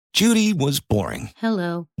Judy was boring.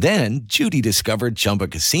 Hello. Then Judy discovered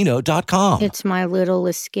ChumbaCasino.com. It's my little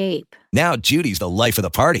escape. Now Judy's the life of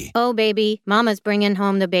the party. Oh, baby, mama's bringing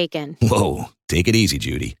home the bacon. Whoa, take it easy,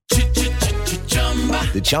 Judy.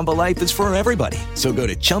 The Chumba life is for everybody. So go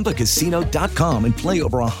to ChumbaCasino.com and play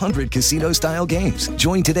over 100 casino-style games.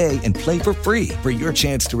 Join today and play for free for your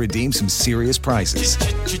chance to redeem some serious prizes.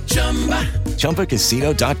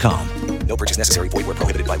 ChumbaCasino.com. No purchase necessary. Void where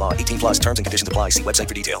prohibited by law. 18 plus terms and conditions apply. See website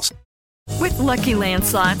for details. With Lucky Land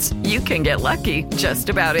Slots, you can get lucky just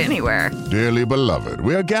about anywhere. Dearly beloved,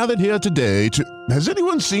 we are gathered here today to... Has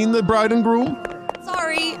anyone seen the bride and groom?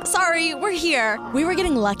 Sorry, we're here. We were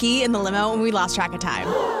getting lucky in the limo and we lost track of time.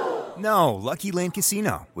 No, Lucky Land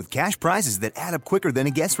Casino, with cash prizes that add up quicker than a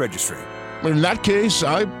guest registry. In that case,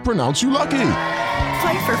 I pronounce you lucky.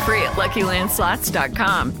 Play for free at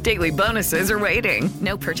LuckyLandSlots.com. Daily bonuses are waiting.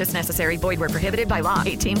 No purchase necessary. Void where prohibited by law.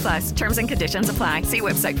 18 plus. Terms and conditions apply. See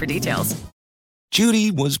website for details.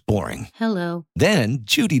 Judy was boring. Hello. Then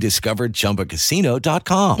Judy discovered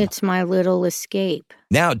ChumbaCasino.com. It's my little escape.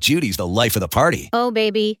 Now Judy's the life of the party. Oh,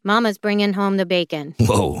 baby, mama's bringing home the bacon.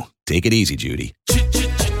 Whoa, take it easy, Judy.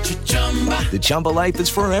 The Chumba life is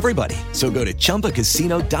for everybody. So go to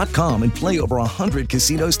ChumbaCasino.com and play over 100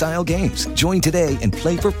 casino-style games. Join today and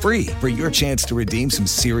play for free for your chance to redeem some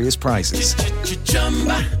serious prizes.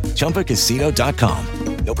 ChumbaCasino.com.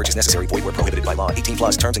 No purchase necessary. Void where prohibited by law. 18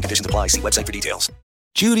 plus terms and conditions apply. See website for details.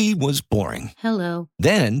 Judy was boring. Hello.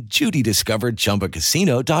 Then Judy discovered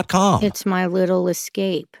ChumbaCasino.com. It's my little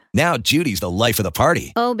escape. Now Judy's the life of the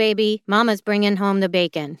party. Oh, baby, mama's bringing home the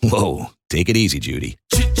bacon. Whoa, take it easy, Judy.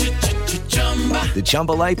 The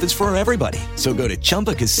Chumba life is for everybody. So go to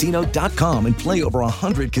ChumbaCasino.com and play over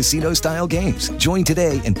 100 casino-style games. Join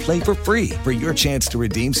today and play for free for your chance to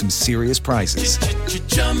redeem some serious prizes.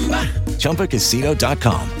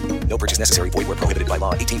 ChumbaCasino.com. No purchase necessary. Void where prohibited by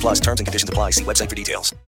law. 18 plus terms and conditions apply. See website for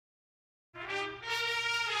details.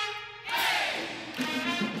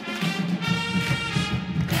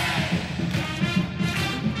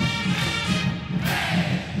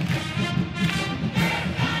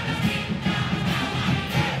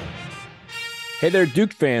 Hey there,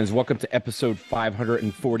 Duke fans. Welcome to episode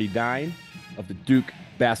 549 of the Duke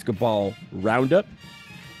Basketball Roundup.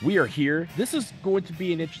 We are here. This is going to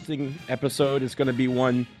be an interesting episode. It's going to be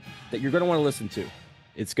one that you're going to want to listen to.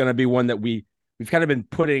 It's going to be one that we've kind of been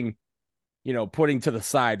putting to the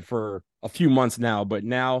side for a few months now, but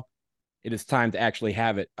now it is time to actually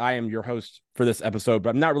have it. I am your host for this episode, but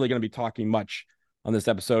I'm not really going to be talking much on this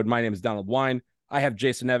episode. My name is Donald Wine. I have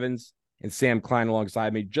Jason Evans and Sam Klein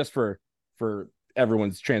alongside me. Just for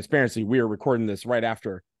everyone's transparency, we are recording this right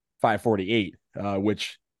after 548,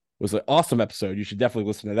 which was an awesome episode. You should definitely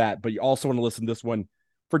listen to that, but you also want to listen to this one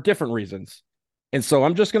for different reasons. And so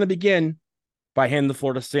I'm just going to begin by handing the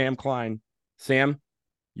floor to Sam Klein. Sam,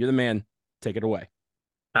 you're the man. Take it away.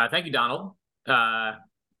 Thank you, Donald. I'll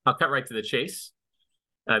cut right to the chase.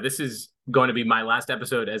 This is going to be my last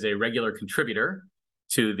episode as a regular contributor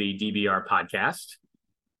to the DBR podcast.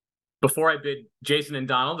 Before I bid Jason and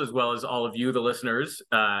Donald, as well as all of you, the listeners,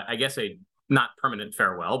 I guess a not permanent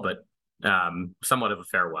farewell, but somewhat of a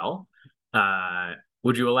farewell,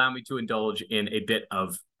 would you allow me to indulge in a bit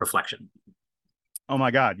of reflection? Oh, my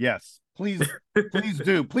God, yes. Please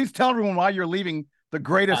do. Please tell everyone why you're leaving the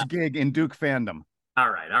greatest gig in Duke fandom. All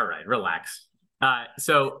right. Relax.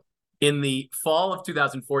 So in the fall of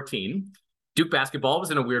 2014, Duke basketball was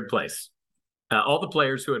in a weird place. All the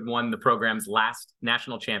players who had won the program's last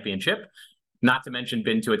national championship, not to mention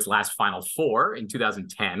been to its last Final Four in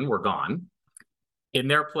 2010, were gone. In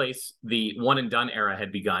their place, the one-and-done era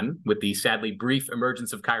had begun with the sadly brief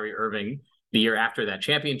emergence of Kyrie Irving the year after that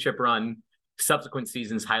championship run, subsequent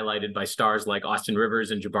seasons highlighted by stars like Austin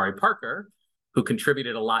Rivers and Jabari Parker, who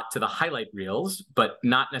contributed a lot to the highlight reels, but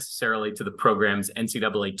not necessarily to the program's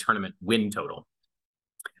NCAA tournament win total.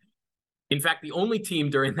 In fact, the only team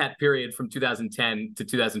during that period from 2010 to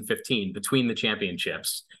 2015, between the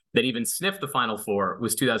championships, that even sniffed the Final Four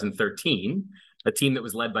was 2013, a team that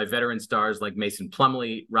was led by veteran stars like Mason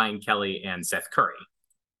Plumlee, Ryan Kelly, and Seth Curry.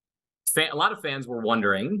 A lot of fans were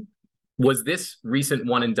wondering, was this recent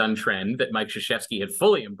one-and-done trend that Mike Krzyzewski had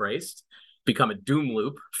fully embraced become a doom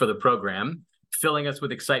loop for the program, filling us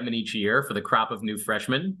with excitement each year for the crop of new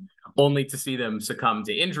freshmen, only to see them succumb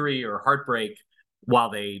to injury or heartbreak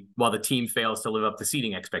while the team fails to live up to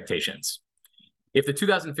seeding expectations? If the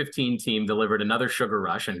 2015 team delivered another sugar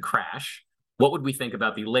rush and crash, what would we think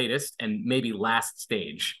about the latest and maybe last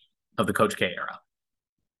stage of the Coach K era?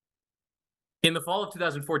 In the fall of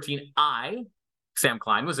 2014, Sam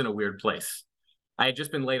Klein, was in a weird place. I had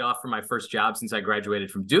just been laid off from my first job since I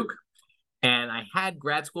graduated from Duke, And I had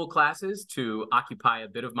grad school classes to occupy a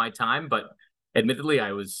bit of my time, but admittedly,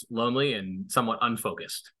 I was lonely and somewhat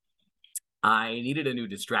unfocused. I needed a new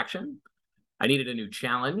distraction. I needed a new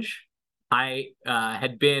challenge. I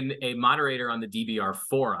had been a moderator on the DBR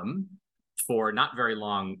forum for not very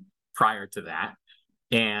long prior to that.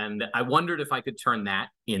 And I wondered if I could turn that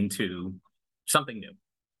into something new.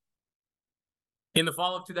 In the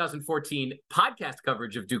fall of 2014, podcast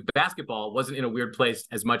coverage of Duke basketball wasn't in a weird place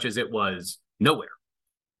as much as it was nowhere.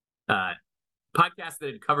 Podcasts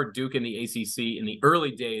that had covered Duke in the ACC in the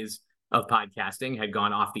early days of podcasting had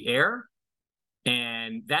gone off the air,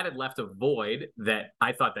 and that had left a void that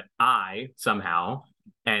I thought that I somehow,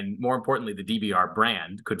 and more importantly, the DBR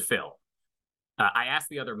brand, could fill. I asked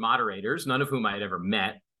the other moderators, none of whom I had ever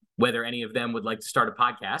met, whether any of them would like to start a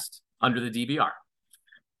podcast under the DBR.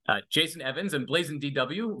 Jason Evans and Blazin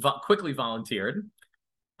DW quickly volunteered.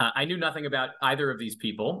 I knew nothing about either of these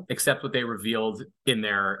people except what they revealed in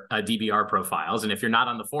their DBR profiles. And if you're not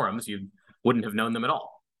on the forums, you wouldn't have known them at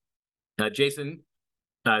all. Jason,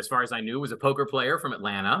 as far as I knew, was a poker player from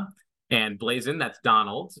Atlanta. And Blazin, that's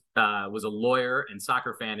Donald, was a lawyer and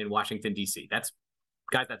soccer fan in Washington, D.C. That's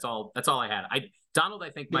all I had. Donald, I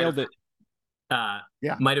think, might have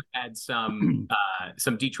had some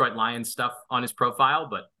Detroit Lions stuff on his profile,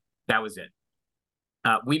 but that was it.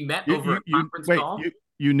 We met over a conference call.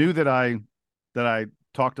 You knew that I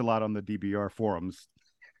talked a lot on the DBR forums.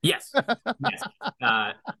 Yes.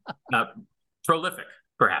 Prolific,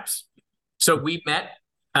 perhaps. So we met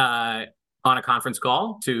on a conference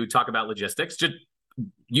call to talk about logistics. Just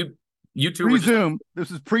you two pre-Zoom.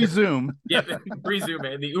 This is pre-Zoom. Yeah, pre-Zoom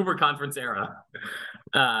in the Uber conference era.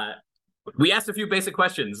 We asked a few basic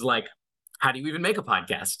questions like, how do you even make a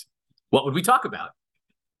podcast? What would we talk about?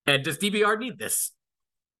 And does DBR need this?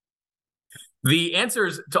 The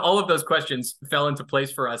answers to all of those questions fell into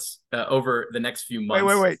place for us over the next few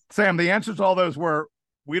months. Wait, Sam, the answers to all those were,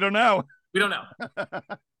 we don't know. We don't know.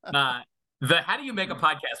 The how do you make a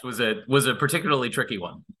podcast was a particularly tricky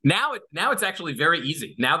one. Now it's actually very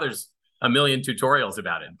easy. Now there's a million tutorials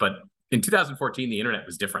about it. But in 2014, the internet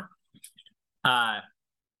was different.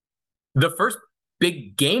 The first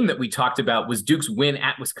big game that we talked about was Duke's win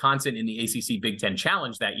at Wisconsin in the ACC Big Ten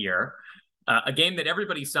Challenge that year. A game that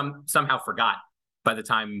everybody somehow forgot by the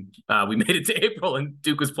time we made it to April and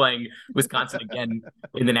Duke was playing Wisconsin again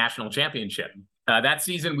in the national championship. That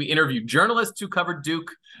season, we interviewed journalists who covered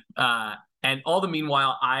Duke. And all the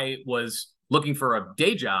meanwhile, I was looking for a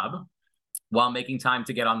day job while making time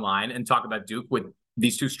to get online and talk about Duke with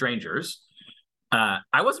these two strangers.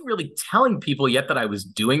 I wasn't really telling people yet that I was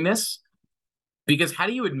doing this, because how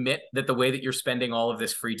do you admit that the way that you're spending all of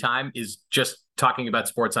this free time is just talking about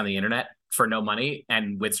sports on the internet for no money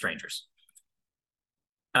and with strangers?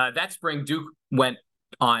 That spring, Duke went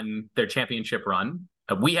on their championship run.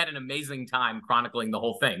 We had an amazing time chronicling the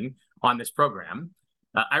whole thing on this program.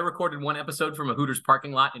 I recorded one episode from a Hooters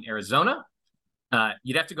parking lot in Arizona.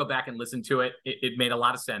 You'd have to go back and listen to it. It made a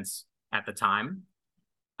lot of sense at the time.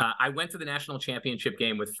 I went to the national championship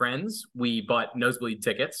game with friends. We bought nosebleed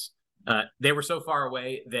tickets. They were so far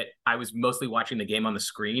away that I was mostly watching the game on the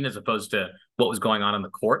screen as opposed to what was going on the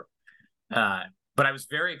court. But I was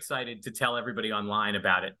very excited to tell everybody online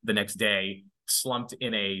about it the next day, slumped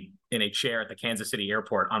in a chair at the Kansas City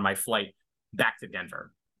airport on my flight back to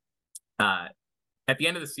Denver. At the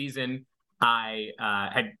end of the season, I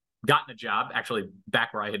had gotten a job, actually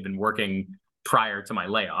back where I had been working prior to my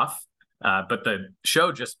layoff. But the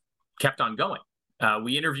show just kept on going.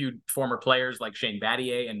 We interviewed former players like Shane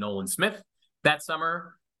Battier and Nolan Smith that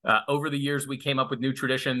summer. Over the years, we came up with new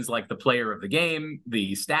traditions like the player of the game,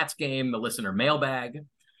 the stats game, the listener mailbag.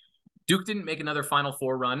 Duke didn't make another Final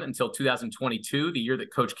Four run until 2022, the year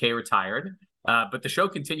that Coach K retired. But the show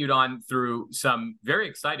continued on through some very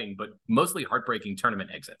exciting but mostly heartbreaking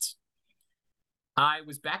tournament exits. I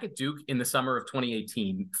was back at Duke in the summer of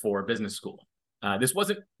 2018 for business school. This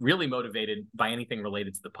wasn't really motivated by anything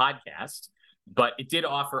related to the podcast, but it did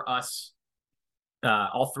offer us,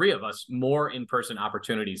 all three of us, more in-person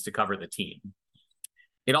opportunities to cover the team.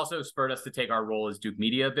 It also spurred us to take our role as Duke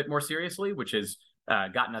Media a bit more seriously, which has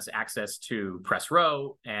gotten us access to press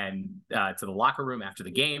row and to the locker room after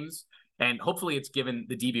the games. And hopefully it's given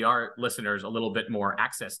the DBR listeners a little bit more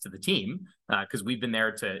access to the team because we've been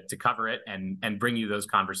there to cover it and bring you those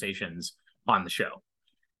conversations on the show.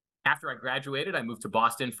 After I graduated, I moved to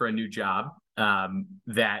Boston for a new job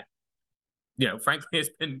that, frankly, has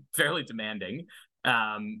been fairly demanding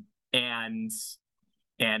and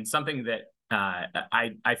something that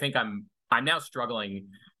I think I'm now struggling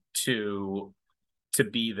to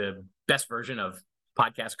be the best version of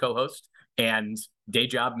podcast co-host and day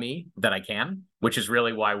job me that I can, which is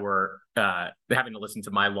really why we're having to listen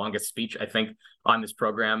to my longest speech, I think, on this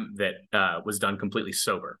program that was done completely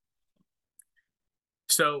sober.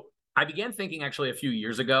 So I began thinking actually a few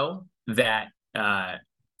years ago that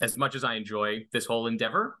as much as I enjoy this whole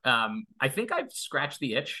endeavor, I think I've scratched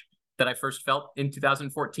the itch that I first felt in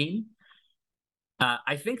 2014.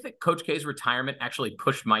 I think that Coach K's retirement actually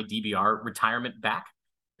pushed my DBR retirement back,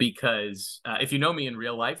 because if you know me in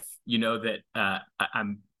real life, you know that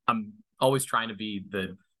I'm always trying to be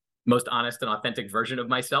the most honest and authentic version of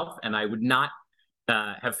myself, and I would not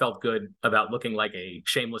have felt good about looking like a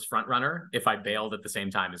shameless front runner if I bailed at the same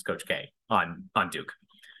time as Coach K on Duke.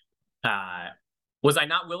 Was I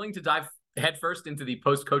not willing to dive headfirst into the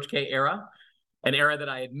post-Coach K era, an era that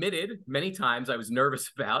I admitted many times I was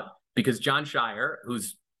nervous about, because John Shire,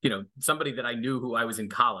 who's somebody that I knew who I was in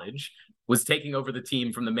college, was taking over the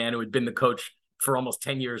team from the man who had been the coach for almost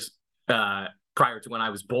 10 years prior to when I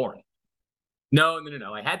was born. No.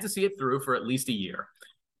 I had to see it through for at least a year.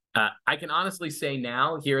 I can honestly say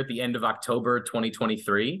now, here at the end of October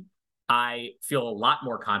 2023, I feel a lot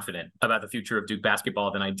more confident about the future of Duke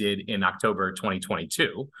basketball than I did in October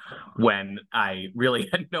 2022, when I really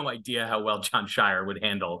had no idea how well John Shire would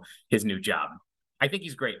handle his new job. I think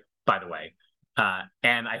he's great, by the way.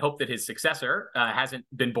 And I hope that his successor hasn't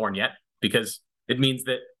been born yet, because it means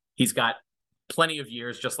that he's got plenty of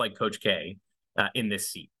years, just like Coach K, in this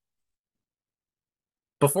seat.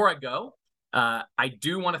 Before I go, I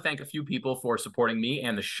do want to thank a few people for supporting me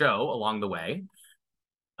and the show along the way.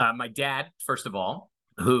 My dad, first of all,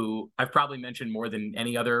 who I've probably mentioned more than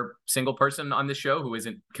any other single person on this show who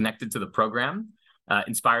isn't connected to the program,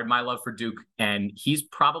 inspired my love for Duke, and he's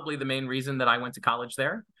probably the main reason that I went to college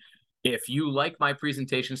there. If you like my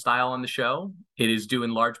presentation style on the show, it is due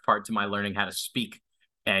in large part to my learning how to speak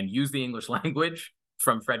and use the English language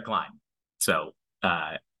from Fred Klein. So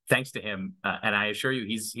thanks to him, and I assure you,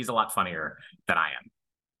 he's a lot funnier than I am.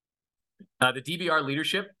 The DBR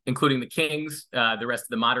leadership, including the Kings, the rest of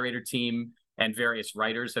the moderator team, and various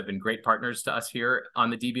writers have been great partners to us here on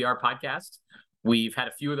the DBR podcast. We've had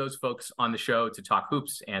a few of those folks on the show to talk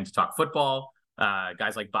hoops and to talk football,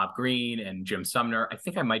 guys like Bob Green and Jim Sumner. I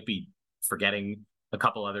think I might be forgetting a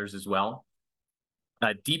couple others as well.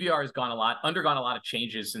 DBR has undergone a lot of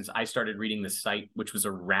changes since I started reading the site, which was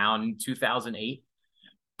around 2008.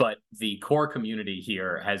 But the core community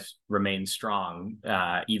here has remained strong,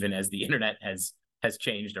 even as the internet has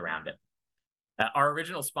changed around it. Our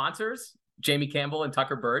original sponsors, Jamie Campbell and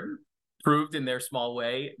Tucker Bird, proved in their small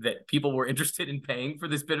way that people were interested in paying for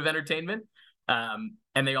this bit of entertainment. And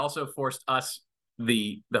they also forced us,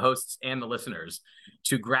 the hosts and the listeners,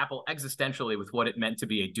 to grapple existentially with what it meant to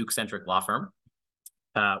be a Duke-centric law firm.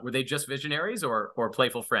 Were they just visionaries or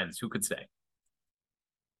playful friends? Who could say?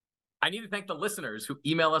 I need to thank the listeners who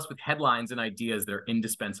email us with headlines and ideas that are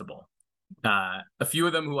indispensable. A few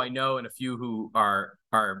of them who I know, and a few who are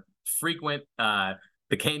frequent.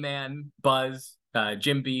 The K-Man, Buzz,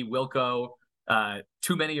 Jim B, Wilco,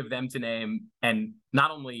 too many of them to name, and not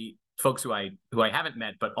only folks who I haven't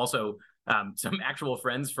met, but also some actual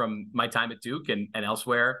friends from my time at Duke and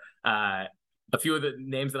elsewhere. A few of the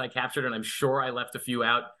names that I captured, and I'm sure I left a few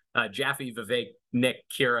out. Jaffe, Vivek, Nick,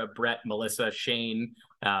 Kira, Brett, Melissa, Shane,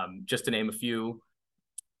 just to name a few.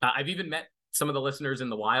 I've even met some of the listeners in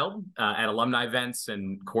the wild at alumni events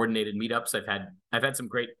and coordinated meetups. I've had some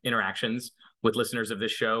great interactions with listeners of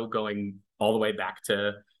this show going all the way back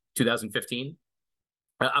to 2015.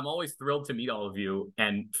 I'm always thrilled to meet all of you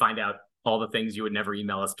and find out all the things you would never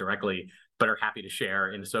email us directly, but are happy to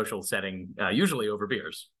share in a social setting, usually over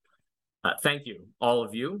beers. Thank you, all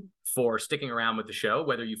of you, for sticking around with the show,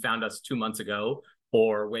 whether you found us 2 months ago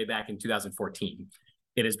or way back in 2014.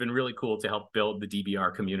 It has been really cool to help build the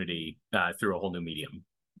DBR community through a whole new medium.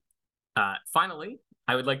 Finally,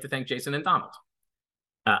 I would like to thank Jason and Donald.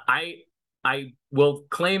 I will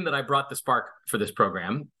claim that I brought the spark for this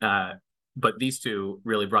program, but these two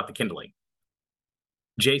really brought the kindling.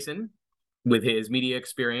 Jason, with his media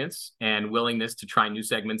experience and willingness to try new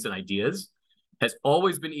segments and ideas, has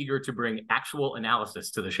always been eager to bring actual analysis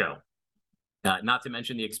to the show. Not to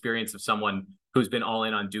mention the experience of someone who's been all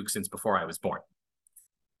in on Duke since before I was born.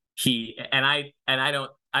 I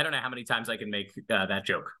don't know how many times I can make that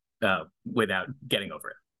joke without getting over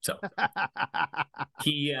it. So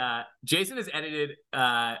Jason has edited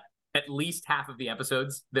at least half of the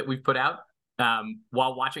episodes that we've put out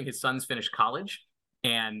while watching his sons finish college.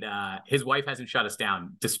 And his wife hasn't shut us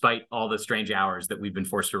down, despite all the strange hours that we've been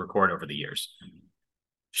forced to record over the years.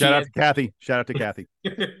 Shout out to Kathy.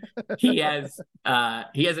 He has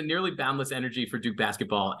a nearly boundless energy for Duke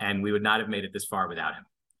basketball, and we would not have made it this far without him.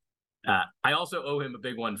 I also owe him a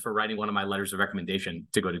big one for writing one of my letters of recommendation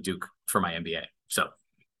to go to Duke for my MBA. So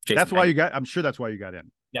Jason, I'm sure that's why you got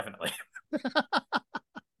in. Definitely.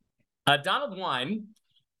 Donald Wine.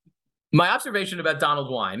 My observation about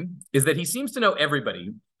Donald Wine is that he seems to know everybody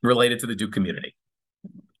related to the Duke community.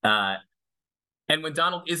 And when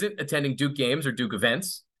Donald isn't attending Duke games or Duke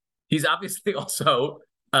events, he's obviously also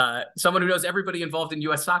someone who knows everybody involved in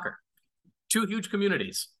U.S. soccer. Two huge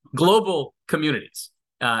communities, global communities.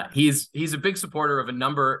 He's a big supporter of a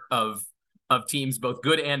number of teams, both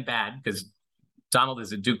good and bad, because Donald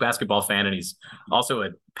is a Duke basketball fan, and he's also a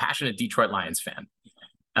passionate Detroit Lions fan.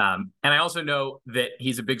 And I also know that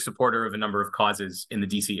he's a big supporter of a number of causes in the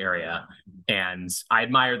DC area. And I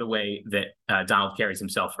admire the way that Donald carries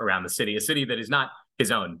himself around the city, a city that is not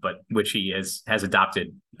his own, but which he has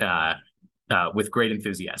adopted with great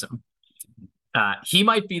enthusiasm. He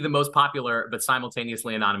might be the most popular, but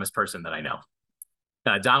simultaneously anonymous person that I know.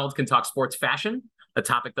 Donald can talk sports fashion, a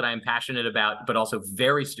topic that I am passionate about, but also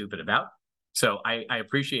very stupid about. So I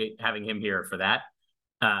appreciate having him here for that.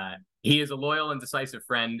 He is a loyal and decisive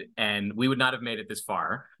friend, and we would not have made it this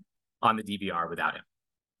far on the DBR without him.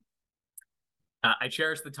 I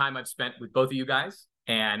cherish the time I've spent with both of you guys,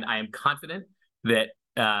 and I am confident that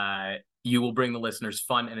you will bring the listeners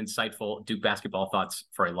fun and insightful Duke basketball thoughts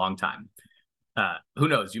for a long time. Who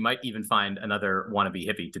knows? You might even find another wannabe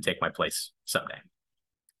hippie to take my place someday.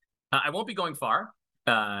 I won't be going far.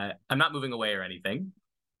 I'm not moving away or anything.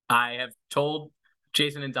 I have told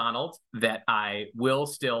Jason and Donald that I will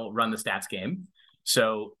still run the stats game.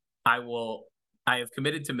 So I have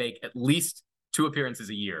committed to make at least 2 appearances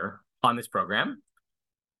a year on this program.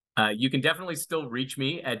 You can definitely still reach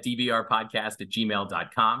me at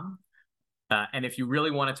dbrpodcast@gmail.com. And if you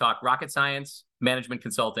really want to talk rocket science, management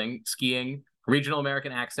consulting, skiing, regional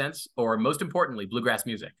American accents, or most importantly, bluegrass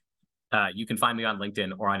music, you can find me on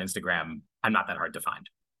LinkedIn or on Instagram. I'm not that hard to find.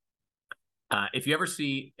 If you ever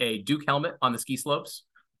see a Duke helmet on the ski slopes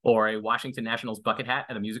or a Washington Nationals bucket hat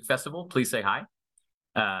at a music festival, please say hi.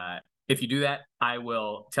 If you do that, I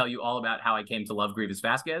will tell you all about how I came to love Grievous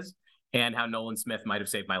Vasquez and how Nolan Smith might have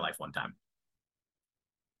saved my life one time.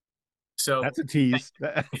 So that's a tease.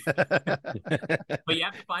 But you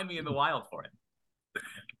have to find me in the wild for it.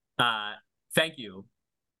 Thank you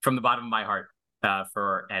from the bottom of my heart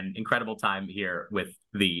for an incredible time here with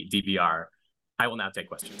the DBR. I will now take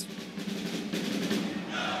questions.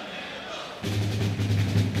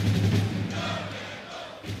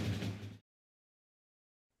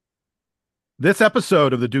 This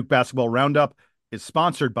episode of the Duke Basketball Roundup is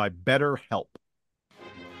sponsored by BetterHelp.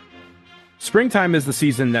 Springtime is the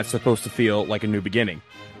season that's supposed to feel like a new beginning.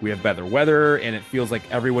 We have better weather, and it feels like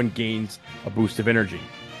everyone gains a boost of energy.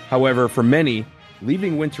 However, for many,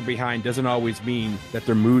 leaving winter behind doesn't always mean that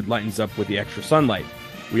their mood lightens up with the extra sunlight.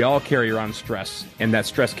 We all carry around stress, and that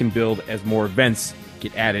stress can build as more events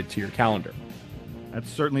get added to your calendar.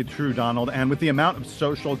 That's certainly true, Donald. And with the amount of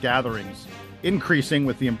social gatherings increasing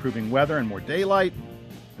with the improving weather and more daylight,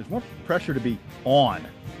 there's more pressure to be on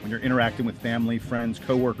when you're interacting with family, friends,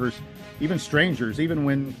 coworkers, even strangers, even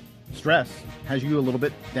when stress has you a little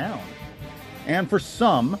bit down. And for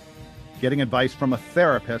some, getting advice from a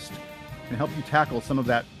therapist can help you tackle some of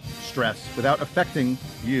that stress without affecting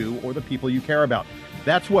you or the people you care about.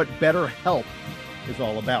 That's what BetterHelp is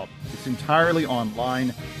all about. It's entirely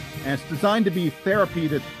online, and it's designed to be therapy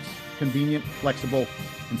that's convenient, flexible,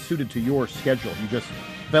 and suited to your schedule. You just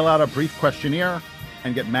fill out a brief questionnaire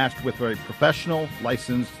and get matched with a professional,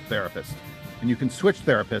 licensed therapist. And you can switch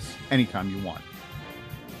therapists anytime you want.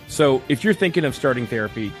 So if you're thinking of starting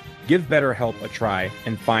therapy, give BetterHelp a try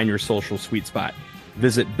and find your social sweet spot.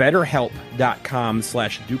 Visit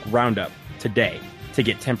betterhelp.com/Duke Roundup today to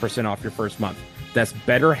get 10% off your first month. That's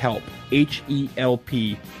BetterHelp,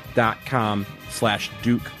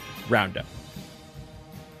 HELP.com/Duke Roundup.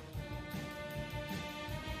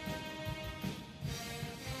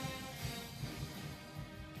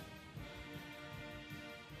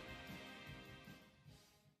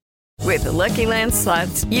 With the Lucky Land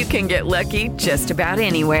Slots, you can get lucky just about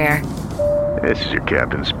anywhere. This is your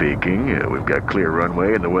captain speaking. We've got clear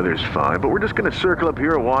runway and the weather's fine, but we're just going to circle up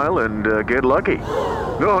here a while and get lucky.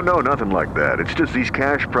 No, nothing like that. It's just these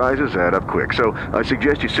cash prizes add up quick. So I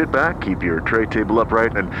suggest you sit back, keep your tray table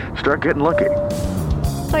upright, and start getting lucky.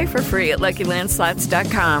 Play for free at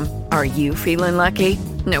LuckyLandSlots.com. Are you feeling lucky?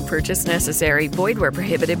 No purchase necessary. Void where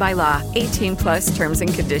prohibited by law. 18+ terms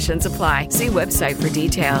and conditions apply. See website for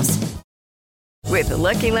details. With the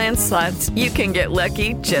Lucky Land Slots, you can get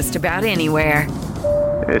lucky just about anywhere.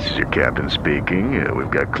 This is your captain speaking.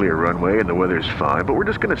 We've got clear runway and the weather's fine, but we're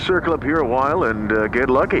just going to circle up here a while and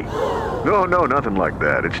get lucky. No, nothing like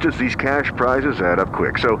that. It's just these cash prizes add up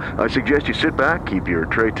quick. So I suggest you sit back, keep your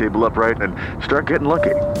tray table upright, and start getting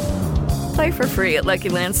lucky. Play for free at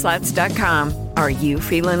LuckyLandSlots.com. Are you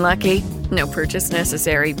feeling lucky? No purchase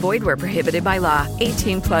necessary. Void where prohibited by law.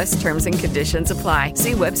 18 plus terms and conditions apply.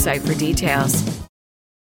 See website for details.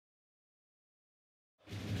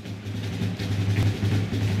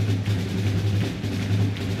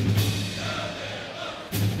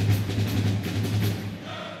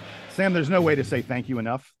 Sam, there's no way to say thank you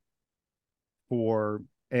enough for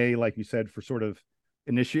A, like you said, for sort of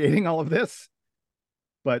initiating all of this,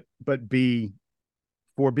 but B,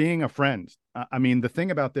 for being a friend. I mean, the thing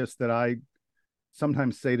about this that I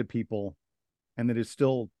sometimes say to people, and that is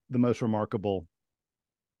still the most remarkable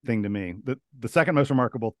thing to me, the second most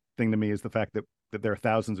remarkable thing to me is the fact that there are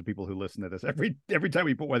thousands of people who listen to this every time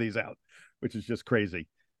we put one of these out, which is just crazy.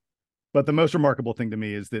 But the most remarkable thing to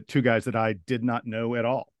me is that two guys that I did not know at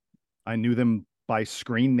all, I knew them by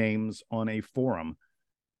screen names on a forum,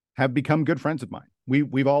 have become good friends of mine.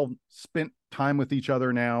 We've all spent time with each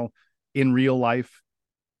other now in real life.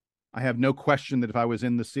 I have no question that if I was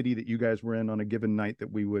in the city that you guys were in on a given night, that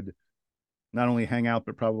we would not only hang out,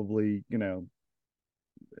 but probably,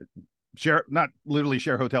 share, not literally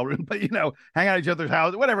share hotel room, but, hang out at each other's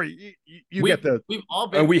house, whatever. We've all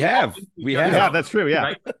been. We have. Yeah, that's true.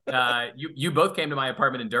 Yeah. Right? You both came to my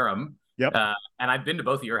apartment in Durham. Yep. And I've been to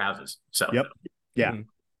both of your houses. So. Yep. Yeah.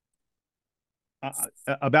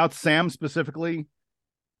 About Sam specifically,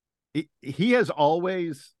 he has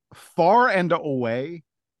always, far and away,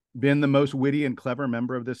 been the most witty and clever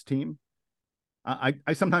member of this team. I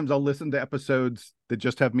sometimes I'll listen to episodes that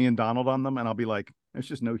just have me and Donald on them, and I'll be like, there's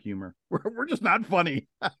just no humor. We're just not funny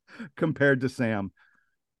compared to Sam.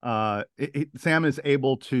 Sam is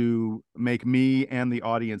able to make me and the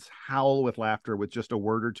audience howl with laughter with just a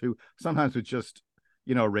word or two, sometimes with just,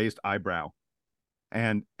 a raised eyebrow.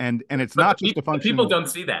 And it's not just a function. People don't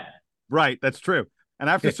see that. Right. That's true. And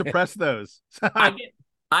I have to suppress those. I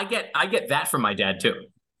get that from my dad too.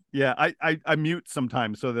 Yeah. I mute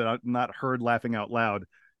sometimes so that I'm not heard laughing out loud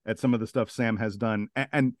at some of the stuff Sam has done.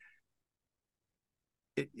 And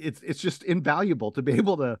it's just invaluable to be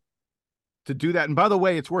able to do that. And by the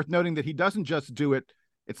way, it's worth noting that he doesn't just do it.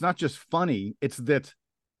 It's not just funny. It's that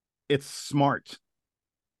it's smart.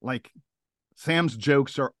 Like, Sam's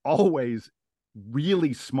jokes are always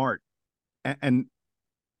really smart. And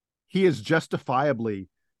he is justifiably,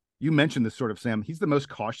 you mentioned this sort of, Sam, he's the most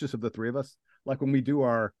cautious of the three of us. Like when we do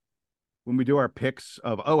our picks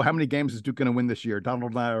of, how many games is Duke going to win this year?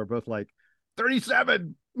 Donald and I are both like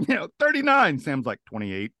 37, 39. Sam's like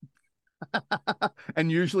 28.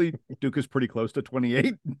 And usually Duke is pretty close to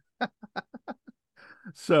 28.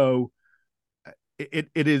 So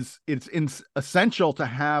it's essential to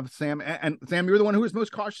have Sam. And Sam, you're the one who is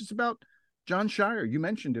most cautious about John Shire. You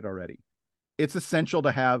mentioned it already. It's essential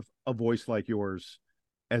to have a voice like yours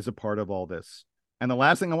as a part of all this. And the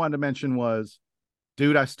last thing I wanted to mention was,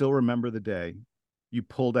 dude, I still remember the day you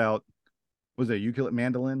pulled out, was it a ukulele,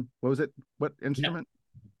 mandolin? What was it? What instrument?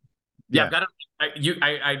 Yeah. I've got it.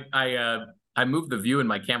 I moved the view in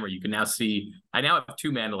my camera. You can now see, I now have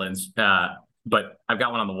two mandolins, but I've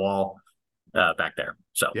got one on the wall back there.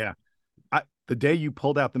 So yeah, the day you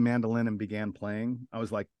pulled out the mandolin and began playing, I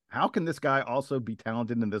was like, how can this guy also be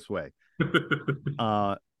talented in this way?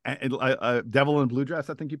 Devil in Blue Dress,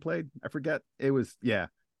 I think you played. I forget. It was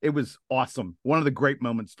awesome. One of the great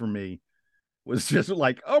moments for me was just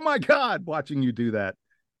like, oh my God, watching you do that.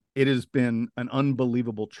 It has been an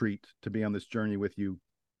unbelievable treat to be on this journey with you.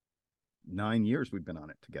 9 years we've been on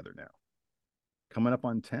it together now, coming up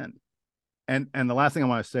on 10. And the last thing I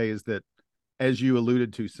want to say is that, as you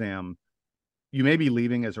alluded to, Sam, you may be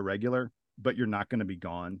leaving as a regular, but you're not going to be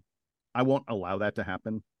gone. I won't allow that to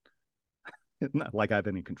happen. Not like I have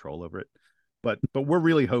any control over it, but we're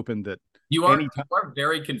really hoping that you are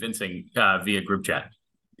very convincing via group chat.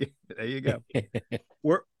 There you go.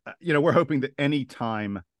 We're hoping that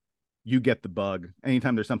anytime you get the bug,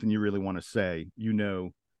 anytime there's something you really want to say,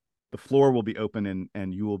 the floor will be open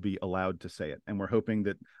and you will be allowed to say it. And we're hoping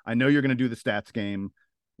that, I know you're going to do the stats game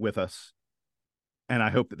with us, and I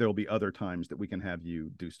hope that there will be other times that we can have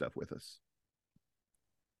you do stuff with us.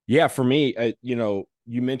 Yeah, for me, you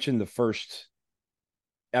mentioned the first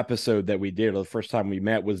episode that we did, or the first time we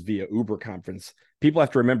met, was via Uber conference. People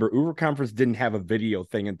have to remember, Uber conference didn't have a video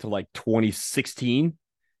thing until like 2016.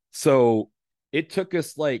 So it took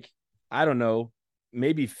us I don't know,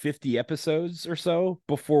 maybe 50 episodes or so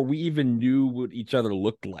before we even knew what each other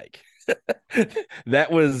looked like.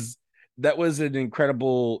 That was that was an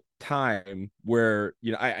incredible time where,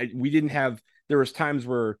 we didn't have, there was times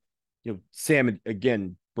where, Sam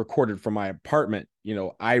again recorded from my apartment.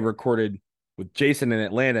 I recorded with Jason in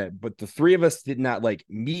Atlanta, but the three of us did not like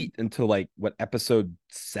meet until like episode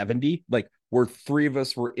 70, like where three of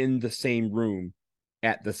us were in the same room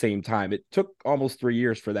at the same time. It took almost 3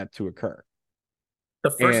 years for that to occur.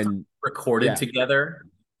 The first time we recorded together,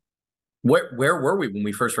 where were we when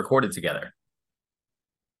we first recorded together?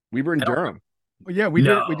 We were in Durham. Yeah, we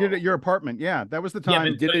did it at your apartment. Yeah, that was the time.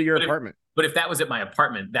 We did it at your apartment. But if that was at my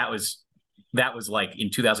apartment, that was like in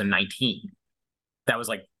 2019. That was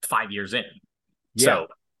like 5 years in. Yeah. So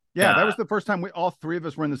that was the first time all three of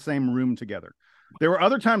us were in the same room together. There were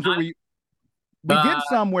other times where we did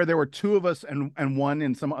some where there were two of us and one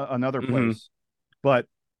in another place, but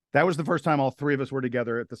that was the first time all three of us were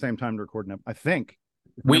together at the same time to record. I think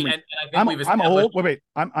I'm old. Wait,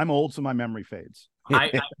 I'm old, so my memory fades.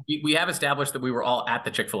 We have established that we were all at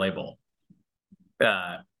the Chick-fil-A Bowl.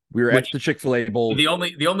 We were at the Chick-fil-A Bowl. The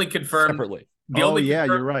only confirmed separately. You're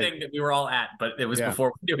right. Thing that we were all at, but it was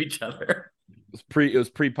before we knew each other. It was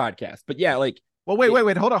pre-podcast, but yeah, like. Well,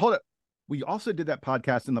 wait, hold on. We also did that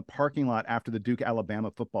podcast in the parking lot after the Duke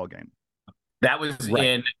Alabama football game. That was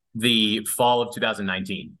in the fall of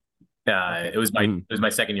 2019. It was my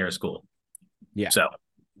second year of school. Yeah. So,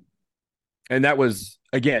 and that was,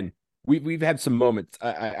 again, we've had some moments.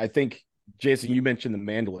 I think, Jason, you mentioned the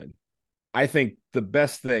mandolin. I think the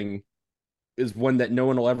best thing is one that no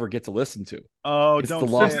one will ever get to listen to. Oh, it's the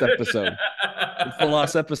lost episode. It's the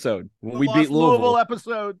lost episode when we beat Louisville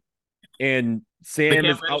episode. And Sam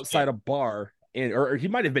is outside a bar, or he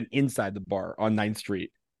might have been inside the bar on 9th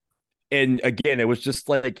Street. And again, it was just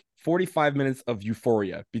like 45 minutes of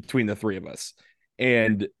euphoria between the three of us.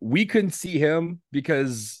 And we couldn't see him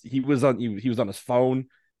because he was on his phone,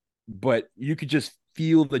 but you could just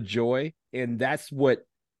feel the joy. And that's what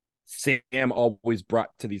Sam always brought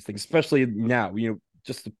to these things, especially now,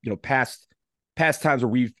 past times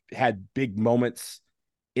where we've had big moments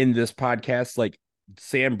in this podcast, like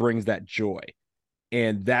Sam brings that joy.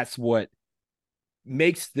 And that's what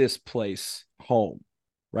makes this place home,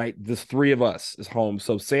 right? The three of us is home.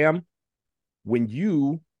 So Sam, when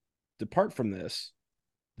you depart from this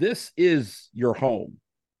is your home.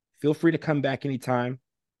 Feel free to come back anytime,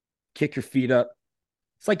 kick your feet up.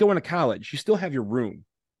 It's like going to college. You still have your room.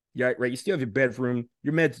 Yeah, right. You still have your bedroom.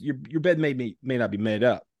 Your bed may not be made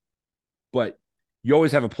up, but you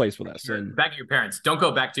always have a place with us. And back at your parents. Don't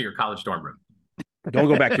go back to your college dorm room. Don't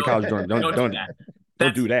go back to your college dorm.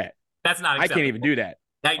 Don't do that. That's not acceptable. I can't even do that.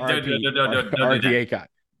 Don't do that.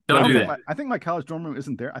 Don't do that. I think my college dorm room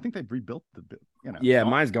isn't there. I think they've rebuilt Yeah,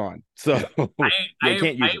 mine's gone. So I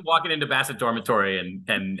ain't walking into Bassett Dormitory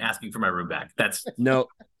and asking for my room back. That's that'd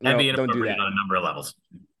be inappropriate don't do that on a number of levels.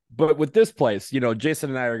 But with this place, Jason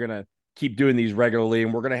and I are gonna keep doing these regularly,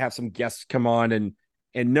 and we're gonna have some guests come on,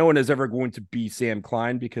 and no one is ever going to be Sam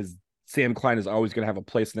Klein, because Sam Klein is always gonna have a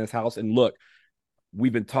place in this house. And look,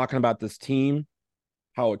 we've been talking about this team,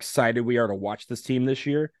 how excited we are to watch this team this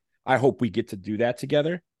year. I hope we get to do that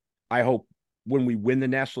together. I hope when we win the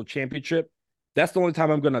national championship, that's the only time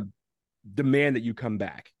I'm going to demand that you come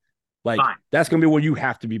back. Like, that's going to be when you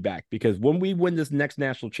have to be back, because when we win this next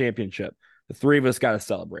national championship, the three of us got to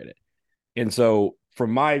celebrate it. And so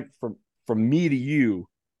from me to you,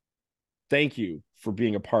 thank you for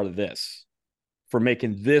being a part of this, for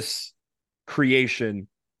making this creation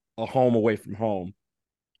a home away from home.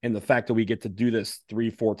 And the fact that we get to do this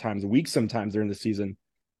 3-4 times a week, sometimes during the season,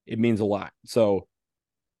 it means a lot. So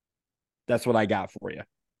that's what I got for you.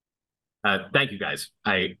 Thank you, guys.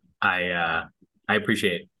 I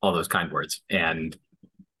appreciate all those kind words. And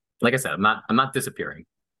like I said, I'm not disappearing.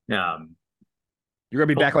 You're gonna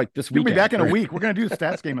be back like this week. You'll be back in a week. We're gonna do the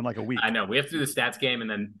stats game in like a week. I know we have to do the stats game, and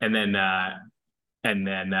then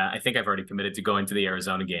I think I've already committed to going to the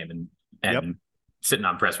Arizona game and sitting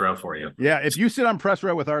on press row for you. Yeah, if you sit on press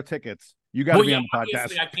row with our tickets, you got to be on the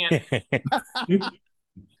podcast. I can't. I'm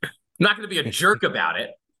not going to be a jerk about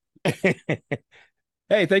it.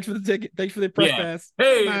 Hey, thanks for the ticket. Thanks for the press pass.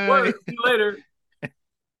 Hey, see you later.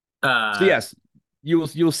 So yes,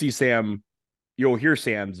 you'll see Sam. You'll hear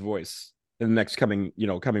Sam's voice in the next coming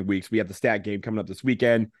weeks. We have the stat game coming up this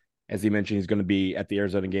weekend. As he mentioned, he's going to be at the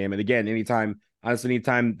Arizona game. And again, anytime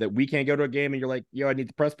that we can't go to a game and you're like, I need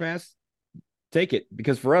the press pass, take it.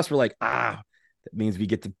 Because for us, we're like, that means we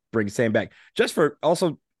get to bring Sam back. Just for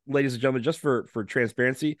also, ladies and gentlemen, just for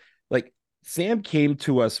transparency, like Sam came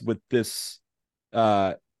to us with this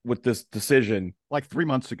decision like 3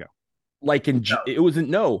 months ago. Like it was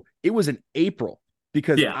in April.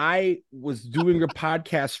 because I was doing a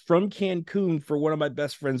podcast from Cancun for one of my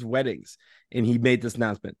best friend's weddings, and he made this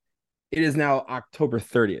announcement. It is now October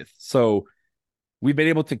 30th. So we've been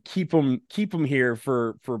able to keep him here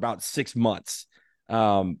for about 6 months.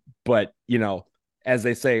 But, you know, as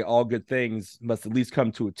they say, all good things must at least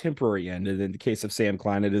come to a temporary end. And in the case of Sam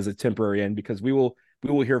Klein, it is a temporary end because we will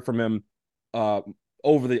hear from him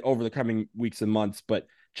over the coming weeks and months, but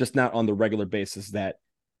just not on the regular basis that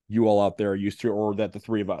you all out there are used to, or that the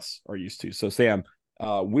three of us are used to. So Sam,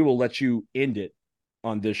 we will let you end it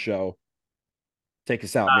on this show. Take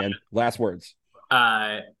us out, man. Last words.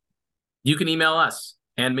 You can email us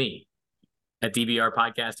and me at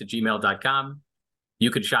dbrpodcast@gmail.com.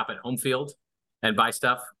 You can shop at Homefield and buy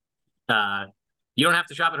stuff. You don't have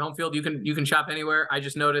to shop at Homefield. You can shop anywhere. I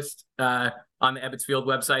just noticed on the Ebbets Field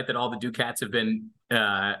website that all the Ducats have been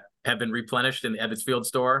replenished in the Ebbets Field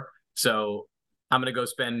store. So I'm gonna go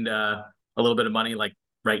spend a little bit of money like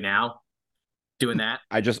right now doing that.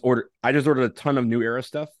 I just ordered a ton of New Era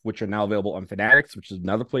stuff, which are now available on Fanatics, which is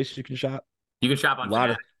another place you can shop. You can shop on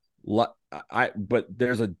Fanatics. But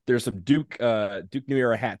there's some Duke New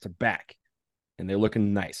Era hats back, and they're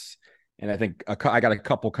looking nice. And I think I got a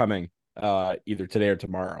couple coming either today or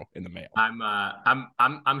tomorrow in the mail.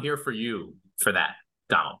 I'm here for you for that,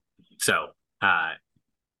 Donald. So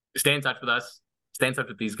stay in touch with us. Stay in touch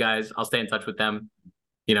with these guys. I'll stay in touch with them.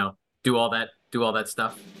 You know, do all that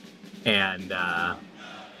stuff. And I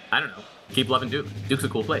don't know. Keep loving Duke. Duke's a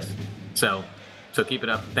cool place. So keep it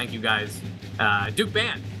up. Thank you guys. Duke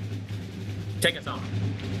Band, take us home.